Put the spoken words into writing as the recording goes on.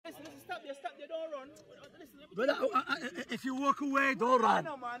Just stop there, don't run. Listen, Brother, if you walk away, don't run.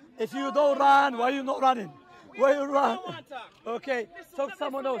 If you don't run, why are you not running? Why you run? Okay, talk to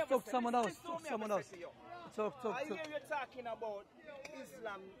someone else. Talk to someone else. Talk to someone else. Talk. I hear you talking about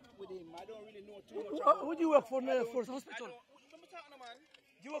Islam with him. I don't really know too much about. Who do you work for? For the hospital? Man.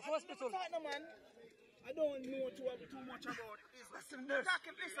 You work for hospital? Man. I don't know too much about Islam. Listen. We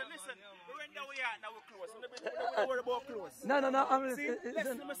went down here, now we're close. We're worried about close. No. See,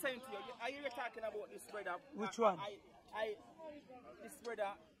 listen, I'm saying to you. I hear you talking about this brother. Which one? This brother.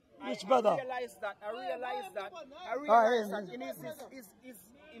 Which brother? I realize that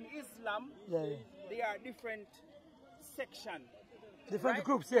in Islam, there are different sections. Different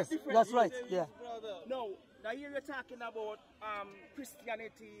groups, yes. That's right. Yeah. No, now here you're talking about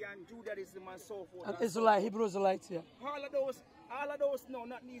Christianity and Judaism and so forth. And Israelite, Hebrew Israelites, yeah. All of those, no,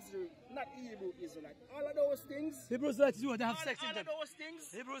 not Hebrew Israelite. All of those things. Hebrew Israelites do, they have sex in them. All of those things.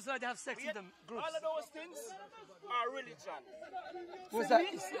 Hebrew Israelites have sex in them, groups. All of those things are religion. What's that?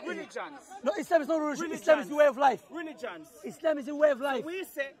 Religions. No, Islam is not religion. Islam is a way of life. Religions. Islam is a way of life. So we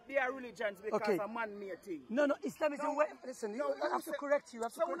say they are religions because of man-made thing. No, Islam is a way. Listen, I have to correct you.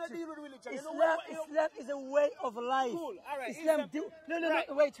 Someone deal with religion. Islam is a way of life. Cool. All right. Islam. No.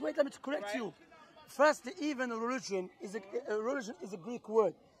 Wait. Let me correct you. First, even religion is a Greek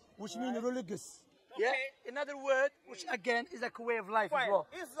word, which means religious. Okay. Yeah. Another word, which again is like a way of life as well.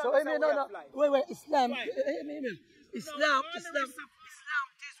 Islam So is a way of life. Wait. Islam. Fine. Islam. deals with.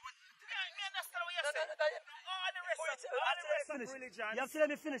 I understand what you're saying. All the rest of religion. You have to let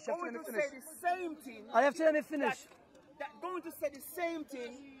me finish. Going to say the same thing. I have to let me finish. Going to say the same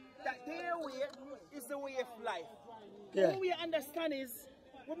thing. That their way is the way of life. Yeah. What we understand is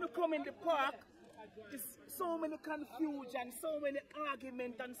when we come in the park. There's so many confusion, so many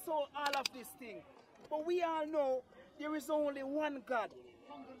arguments, and so all of this thing. But we all know there is only one God,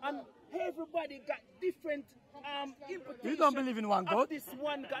 and everybody got different interpretations. You don't believe in one God? This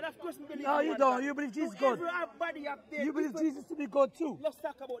one God, of course, we believe. No, in you one don't. God. You believe Jesus So God. everybody up there. You believe Jesus to be God too. Let's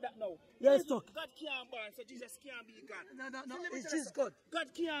talk about that now. Yeah, let's talk. God can't born, so Jesus can't be God. No. It's Jesus God.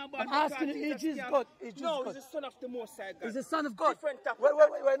 God can't born. I'm asking you, is Jesus God? No, he's the son of the Most High God. He's the son of God. Different topic.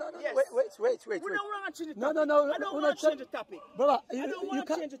 Wait. No. Yes. Wait. We don't want to change the No. topic. I don't want to change the topic. Brother, I don't want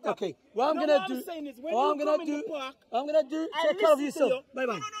to change the topic. Okay, what I'm gonna do? I'm gonna do. Take care of yourself. Bye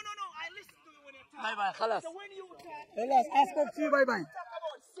bye. No. I listen to you when you talk. Bye bye. Khalas. So when you talk, Khalas. I spoke to you. Bye bye. talk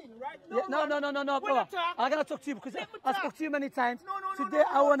about sin, right? No, When brother. you talk, I'm gonna talk to you because I spoke to you many times. No. Today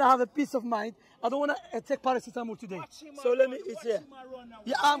I wanna have a peace of mind. I don't wanna take paracetamol today. So let me. It's here.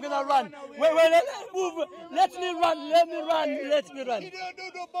 Yeah, I'm gonna run. Wait. Let me move. Let me run. Do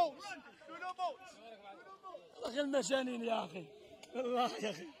no boats. أخي المجانين يا أخي الله يا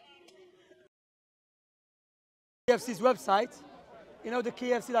أخي. KFC's website, you know the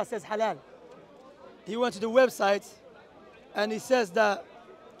KFC that says halal. He went to the website and he says that,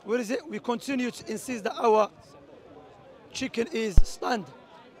 what is it? We continue to insist that our chicken is stunned.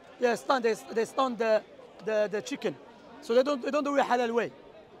 Yeah, stunned. They stunned the chicken, so they don't do it halal way.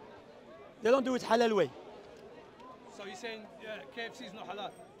 They don't do it halal way. So you're saying KFC is not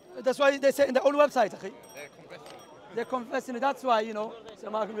halal? That's why they say in their own website, akhi. They're confessing. They're confessing it. That's why, good.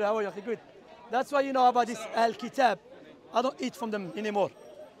 That's why, about this Al-Kitab. I don't eat from them anymore.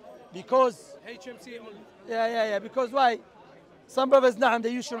 Because... HMC only? Yeah. Because why? Some brothers, they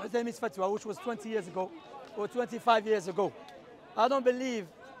use Shaykh Uthaymeen's fatwa, which was 20 years ago, or 25 years ago. I don't believe...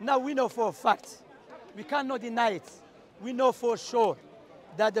 Now we know for a fact. We cannot deny it. We know for sure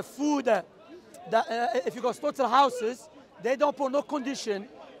that the food, if you go to slaughter houses, they don't put no condition.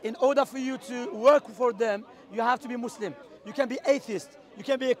 In order for you to work for them, you have to be Muslim. You can be atheist. You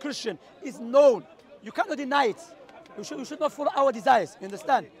can be a Christian. It's known. You cannot deny it. We should not follow our desires. You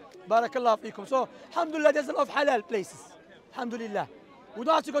understand? Barakallah fikum. So, alhamdulillah, there's a lot of halal places. Alhamdulillah. We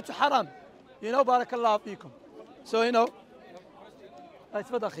don't have to go to haram. Barakallah fikum. So, Is there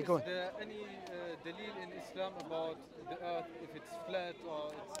any dalil in Islam about the earth, if it's flat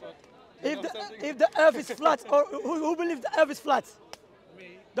or it's not? If the earth is flat, or who believes the earth is flat?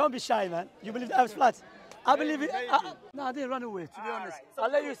 Me. Don't be shy, man. You believe the earth is flat? I believe it. No, I didn't run away, to be honest. Right. So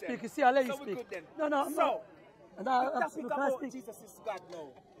I'll let you speak. then. You see, I'll let you So speak. good then. No, I'm So, not. the topic Can I about speak? Jesus is God now.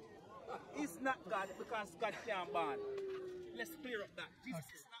 He's not God because God can't born. Let's clear up that. Jesus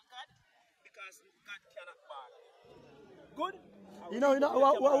is not God because God cannot born. Good?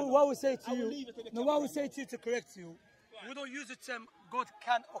 What we say to I will you, leave it to the what we camera. say to you to correct you, we don't use the term God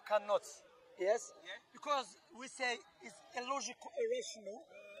can or cannot. Yes? Yeah. Because we say it's illogical, irrational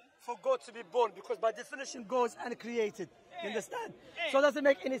for God to be born, because by definition God is uncreated. You understand? So it doesn't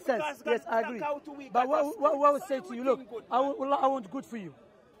make any sense. Because Yes, God- I agree. God how to we But got us what I would good. say So to you, we look, think good, I want good for you.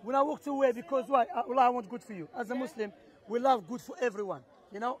 when I walked away, because why? Allah, I want good for you. As a Muslim, we love good for everyone,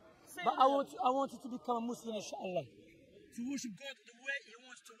 you know. But I want you to become a Muslim, inshallah. To worship God the way He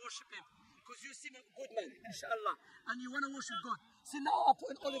wants to worship Him. Because you seem a good man, inshallah. And you want to worship God. See, now I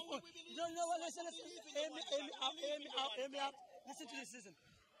put an olive oil. No, listen. Hear me out. Listen to this, listen.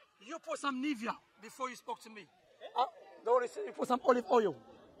 You put some Nivea before you spoke to me. You put some olive oil.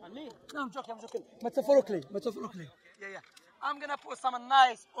 And me? No, I'm joking. Metaphorically. Yeah. I'm going to put some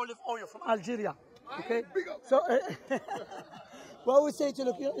nice olive oil from Algeria. Okay? So, what I would say to you,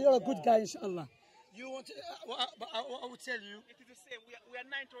 look, you're a good guy, inshallah. You want to, but I would tell you. It is the same. We are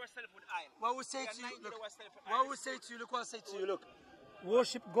nine to ourselves with oil. What I would say to you, look, what I say to you, look,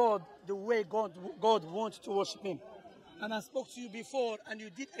 worship God the way God wants to worship Him. And I spoke to you before, and you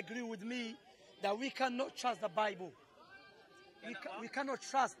did agree with me that we cannot trust the Bible. We cannot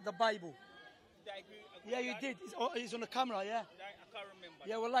trust the Bible. Did I agree? Yeah, you did. It's on the camera, yeah. I can't remember.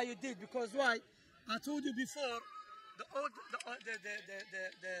 Yeah, well, you did, because why? I told you before,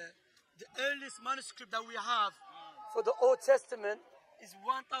 the earliest manuscript that we have for the Old Testament is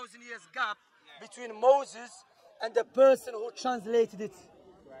 1,000 years gap between Moses and the person who translated it.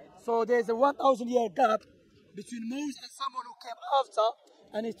 Right. So there's a 1,000 year gap between Moses and someone who came after,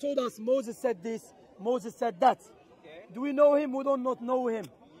 and he told us Moses said this, Moses said that. Okay. Do we know him? We do not know him.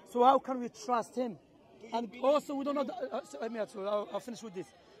 So how can we trust him? And also we don't know, I'll finish with this.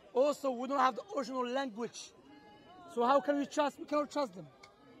 Also, we don't have the original language. So how can we trust? We cannot trust them.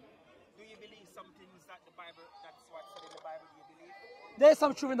 Do you believe some things that the Bible, that's what's said in the Bible, do you believe? There's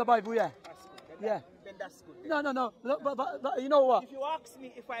some truth in the Bible, yeah. That's good. Then that's good. No. But you know what? If you ask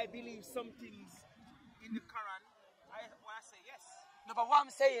me if I believe some things in the Quran, I say yes. No, but what I'm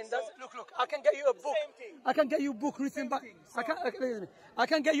saying, look, I can get you a book. Same thing. I can get you a book written by. I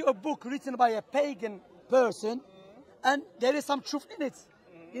can get you a book written by a pagan person, and there is some truth in it.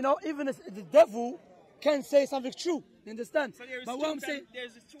 You know, even if the devil can say something true. You understand? So there is but what I'm saying,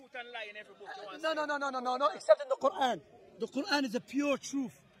 there's a truth and lie in every book. No, except in the Quran. The Quran is a pure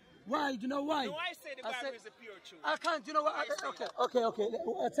truth. Why? Do you know why? No, I say the Bible is a pure truth. I can't. Do you know what? Okay.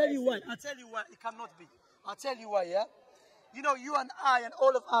 I'll tell you why. It cannot be. I'll tell you why. Yeah. You know, you and I and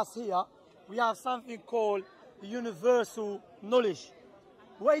all of us here, we have something called universal knowledge.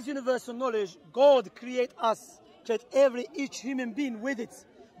 What is universal knowledge? God created us, each human being with it.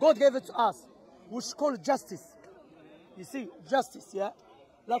 God gave it to us, which is called justice. You see, justice, yeah?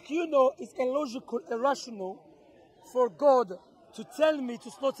 Like, you know, it's illogical, irrational for God to tell me to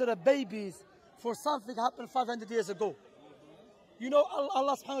slaughter the babies for something happened 500 years ago. You know,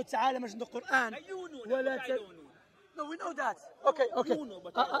 Allah subhanahu wa ta'ala mentioned in the Quran. Now you know that, I don't know. No, we know that. Okay. You know,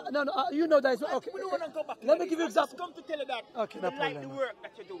 but I don't know. You know that. Okay. We don't want to go back. Let me give you an example. Come to tell you that. Okay, no problem. Like the work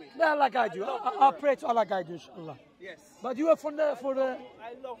that you're doing. May Allah guide you. I pray to Allah guide you, inshallah. Yes. But you are for the.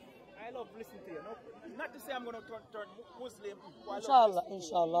 I love listening to you. No? Not to say I'm going to turn Muslim. Inshallah.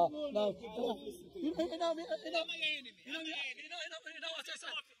 Now, you know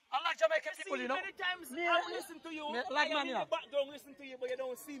I like Jamaican people, you know. Many times I listen to you. Like man, in the background listen to you, but you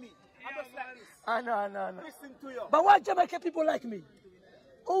don't see me. I'm just like this. I know. Listen to you. But why Jamaican people like me?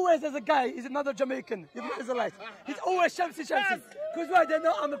 Always there's a guy, he's another Jamaican, Hebrew Israelite. He's always Shamsi. Because why? They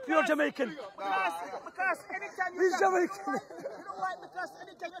know I'm a pure Jamaican. Because anytime he's Jamaican. You know why? Because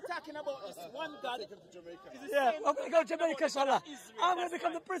anytime you're talking about this one God, yeah, I'm going to go to Jamaica, inshallah. I'm going to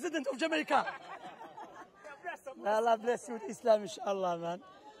become the president of Jamaica. Allah bless you with Islam, inshallah, man.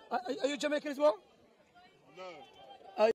 Are you Jamaican as well? No.